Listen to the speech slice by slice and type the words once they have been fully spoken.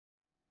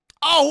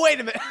Oh, wait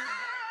a minute.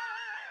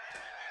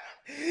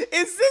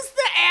 Is this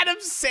the Adam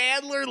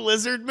Sandler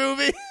lizard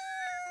movie?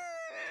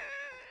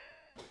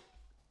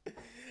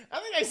 I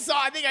think I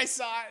saw it. I think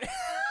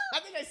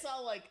I saw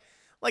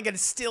like a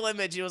still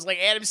image. It was like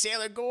Adam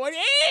Sandler going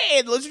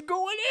in, lizard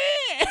going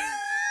in.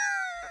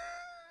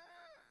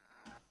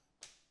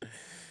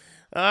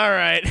 All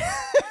right.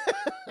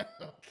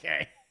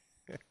 Okay.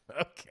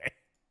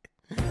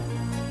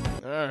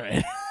 All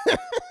right.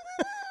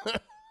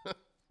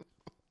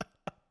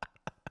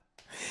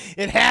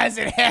 It has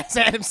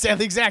Adam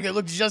Sandler. Exactly. It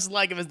looks just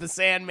like him as the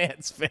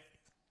Sandman's face.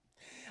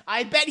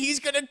 I bet he's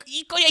gonna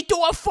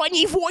do a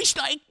funny voice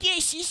like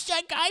this. He's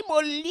like, I'm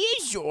a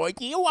lizard.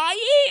 Here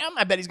I am.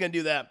 I bet he's gonna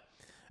do that.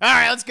 All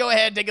right, let's go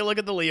ahead and take a look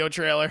at the Leo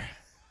trailer.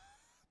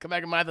 Come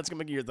back and my thoughts. Come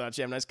back to your thoughts.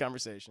 You have a nice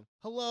conversation.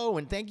 Hello,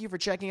 and thank you for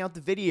checking out the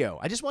video.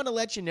 I just want to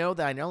let you know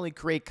that I not only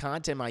create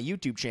content on my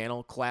YouTube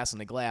channel, Class in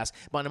the Glass,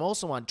 but I'm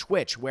also on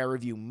Twitch, where I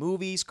review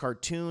movies,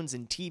 cartoons,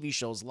 and TV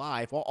shows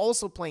live, while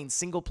also playing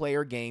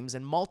single-player games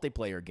and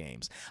multiplayer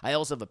games. I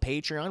also have a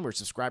Patreon, where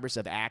subscribers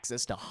have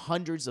access to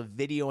hundreds of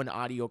video and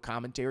audio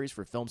commentaries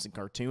for films and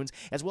cartoons,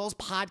 as well as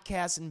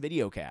podcasts and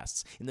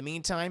videocasts. In the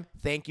meantime,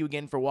 thank you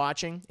again for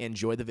watching.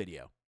 Enjoy the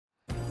video.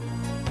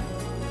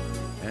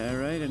 All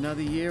right,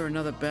 another year,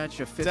 another batch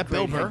of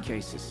fifth-grade head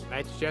cases.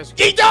 Let's just...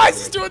 He does!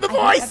 He's doing the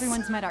voice!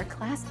 Everyone's met our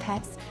class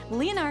pets,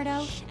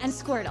 Leonardo and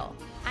Squirtle.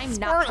 I'm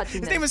not touching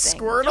His name is thing.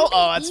 Squirtle?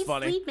 Oh, that's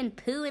funny. Sleep and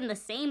poo in the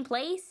same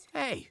place?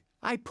 Hey,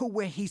 I poo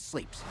where he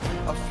sleeps.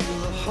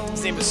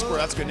 His name is Squirtle.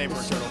 That's a good name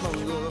for a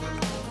turtle.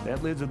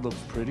 That lizard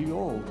looks pretty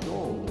old.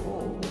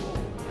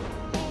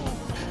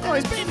 Oh,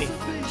 he's baby.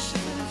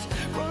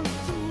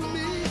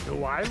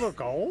 Do I look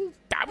old?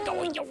 I'm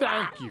going to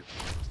Thank you.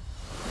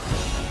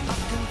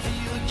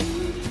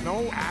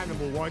 No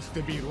animal wants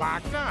to be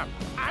locked up.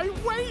 I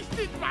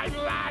wasted my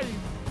life.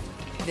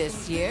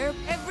 This year,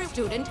 every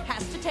student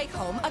has to take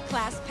home a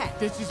class pet.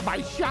 This is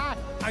my shot.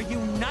 Are you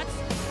nuts?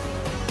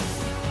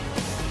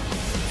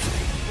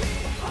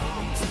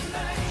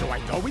 So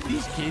I go with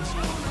these kids,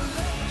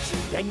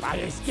 then I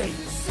escape,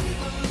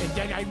 and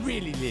then I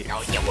really live.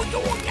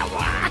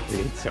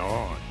 It's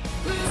on.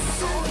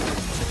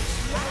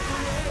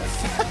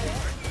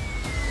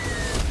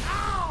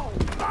 Ow!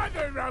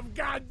 Mother of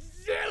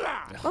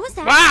Godzilla! What was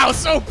that? Wow,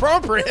 so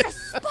appropriate. You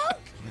spoke?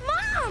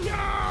 Mom!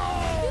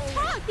 No!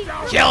 You talked.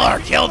 No! Kill her,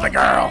 kill the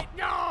girl.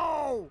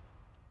 No!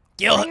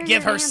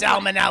 Give her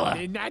salmonella.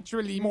 They're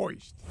naturally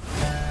moist.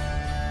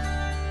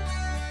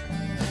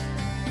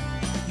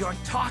 You're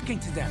talking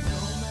to them.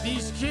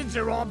 These kids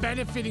are all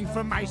benefiting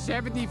from my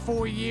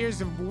 74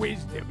 years of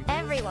wisdom.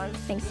 Everyone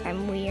thinks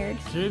I'm weird.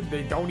 Kid,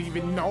 they don't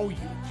even know you.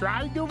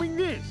 Try doing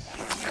this.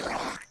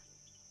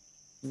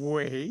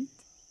 Wait.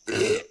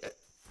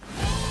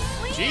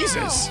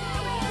 Jesus.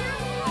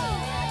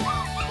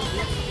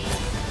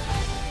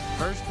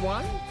 First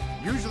one?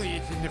 Usually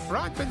it's in the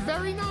front, but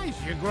very nice.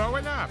 You're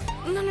growing up.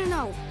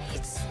 No.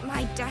 It's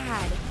my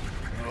dad.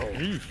 Oh.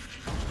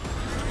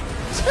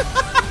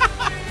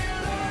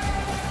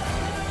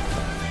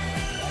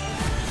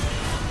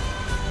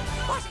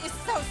 What is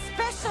so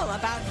special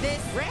about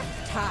this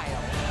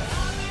reptile?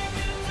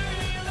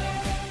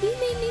 You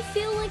made me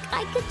feel like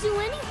I could do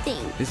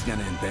anything. This is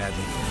gonna end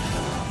badly.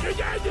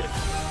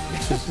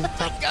 This is a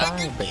tough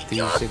time, but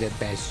these are the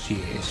best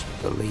years,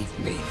 believe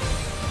me.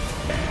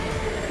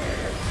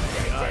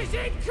 This is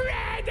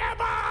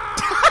incredible!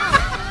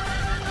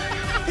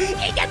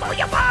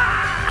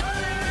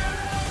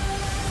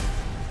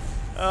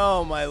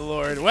 Oh, my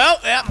Lord. Well,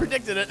 yeah,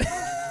 predicted it.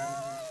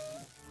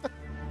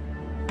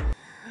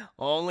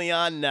 Only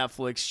on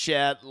Netflix,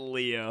 chat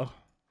Leo.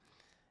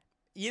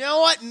 You know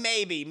what?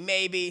 Maybe.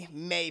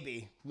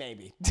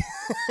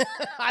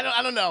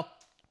 I don't know.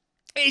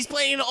 He's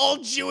playing an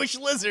old Jewish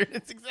lizard.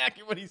 It's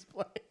exactly what he's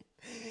playing.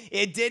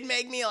 It did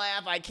make me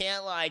laugh. I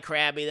can't lie,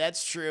 Krabby.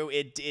 That's true.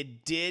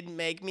 It did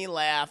make me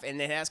laugh,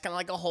 and it has kind of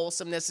like a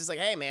wholesomeness. It's like,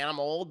 hey, man, I'm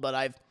old, but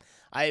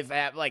I've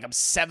had like I'm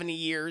 70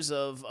 years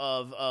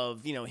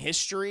of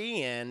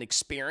history and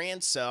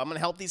experience, so I'm gonna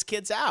help these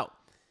kids out.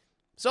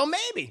 So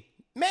maybe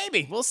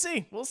we'll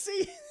see.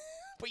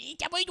 But you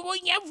have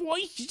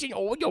voices and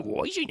all the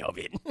voicing of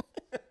it.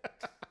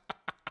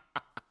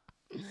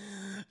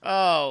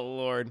 Oh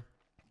Lord,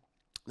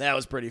 that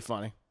was pretty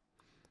funny.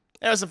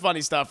 That was some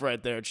funny stuff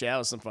right there, chat. That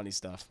was some funny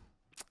stuff.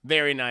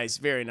 Very nice.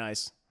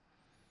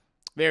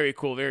 Very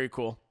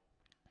cool.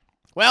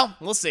 Well,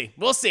 we'll see.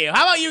 How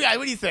about you guys?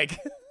 What do you think?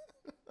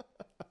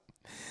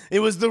 It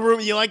was the room.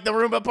 You like the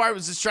Roomba part? It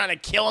was just trying to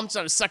kill him,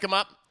 trying to suck him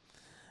up.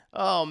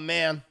 Oh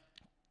man,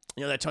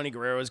 you know that Tony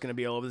Guerrero is going to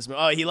be all over this movie.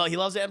 Oh, he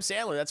loves Adam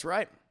Sandler. That's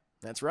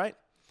right.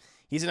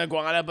 He's an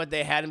iguana, but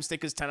they had him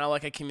stick his tongue out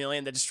like a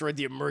chameleon that destroyed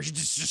the immersion.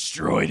 Just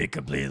destroyed it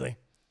completely.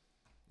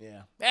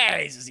 Yeah.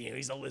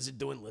 He's a lizard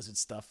doing lizard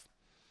stuff.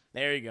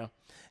 There you go.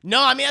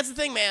 No, I mean, that's the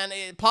thing, man.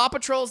 Paw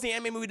Patrol is the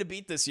anime movie to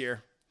beat this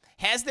year.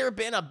 Has there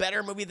been a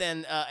better movie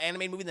than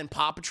animated movie than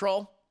Paw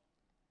Patrol?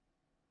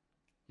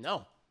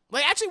 No.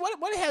 Like, actually,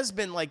 what has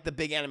been like the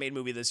big animated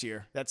movie this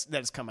year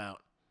that's come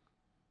out?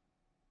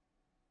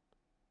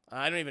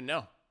 I don't even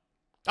know.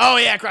 Oh,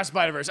 yeah, Across the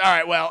Spider-Verse. All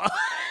right, well,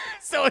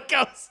 so it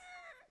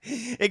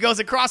goes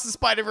Across the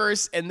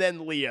Spider-Verse and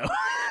then Leo.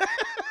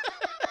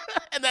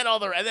 and then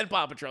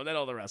Paw Patrol, and then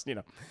all the rest,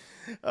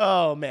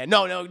 Oh, man.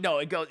 No.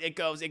 It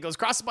goes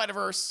Across the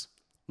Spider-Verse,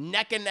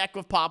 neck and neck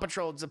with Paw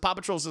Patrol. Paw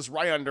Patrol's just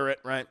right under it,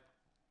 right?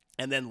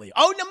 And then Leo.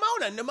 Oh,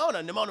 Nimona.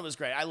 Nimona was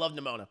great. I love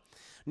Nimona.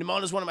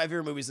 Nimona's one of my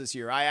favorite movies this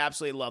year. I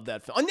absolutely love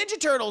that film. Oh, Ninja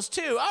Turtles,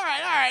 too. All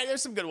right.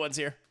 There's some good ones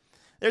here.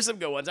 There's some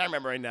good ones. I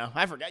remember right now.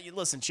 I forgot. You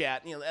listen,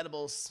 chat. The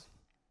edibles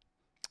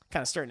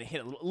kind of starting to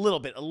hit a little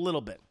bit.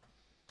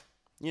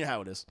 You know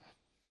how it is.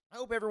 I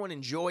hope everyone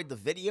enjoyed the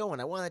video,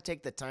 and I want to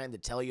take the time to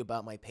tell you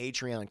about my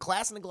Patreon,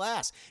 Class in the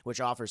Glass,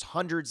 which offers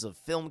hundreds of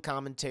film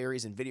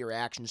commentaries and video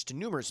reactions to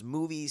numerous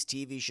movies,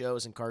 TV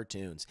shows, and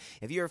cartoons.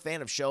 If you're a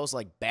fan of shows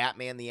like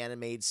Batman the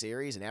Animated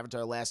Series and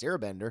Avatar: The Last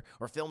Airbender,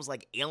 or films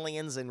like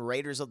Aliens and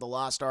Raiders of the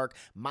Lost Ark,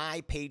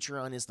 my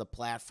Patreon is the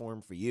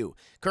platform for you.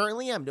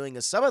 Currently, I'm doing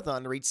a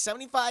subathon to reach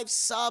 75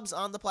 subs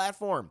on the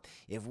platform.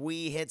 If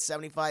we hit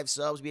 75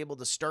 subs, we'll be able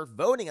to start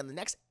voting on the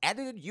next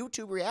edited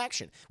YouTube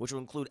reaction, which will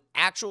include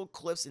actual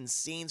clips and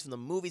scenes from the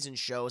movies and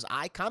shows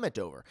I comment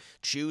over.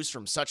 Choose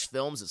from such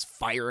films as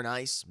Fire and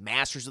Ice,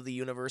 Masters of the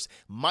Universe,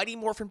 Mighty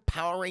Morphin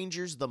Power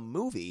Rangers the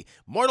movie,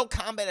 Mortal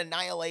Kombat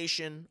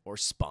Annihilation, or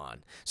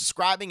Spawn.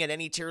 Subscribing at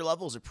any tier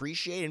level is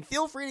appreciated, and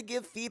feel free to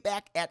give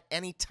feedback at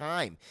any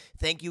time.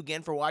 Thank you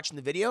again for watching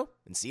the video,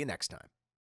 and see you next time.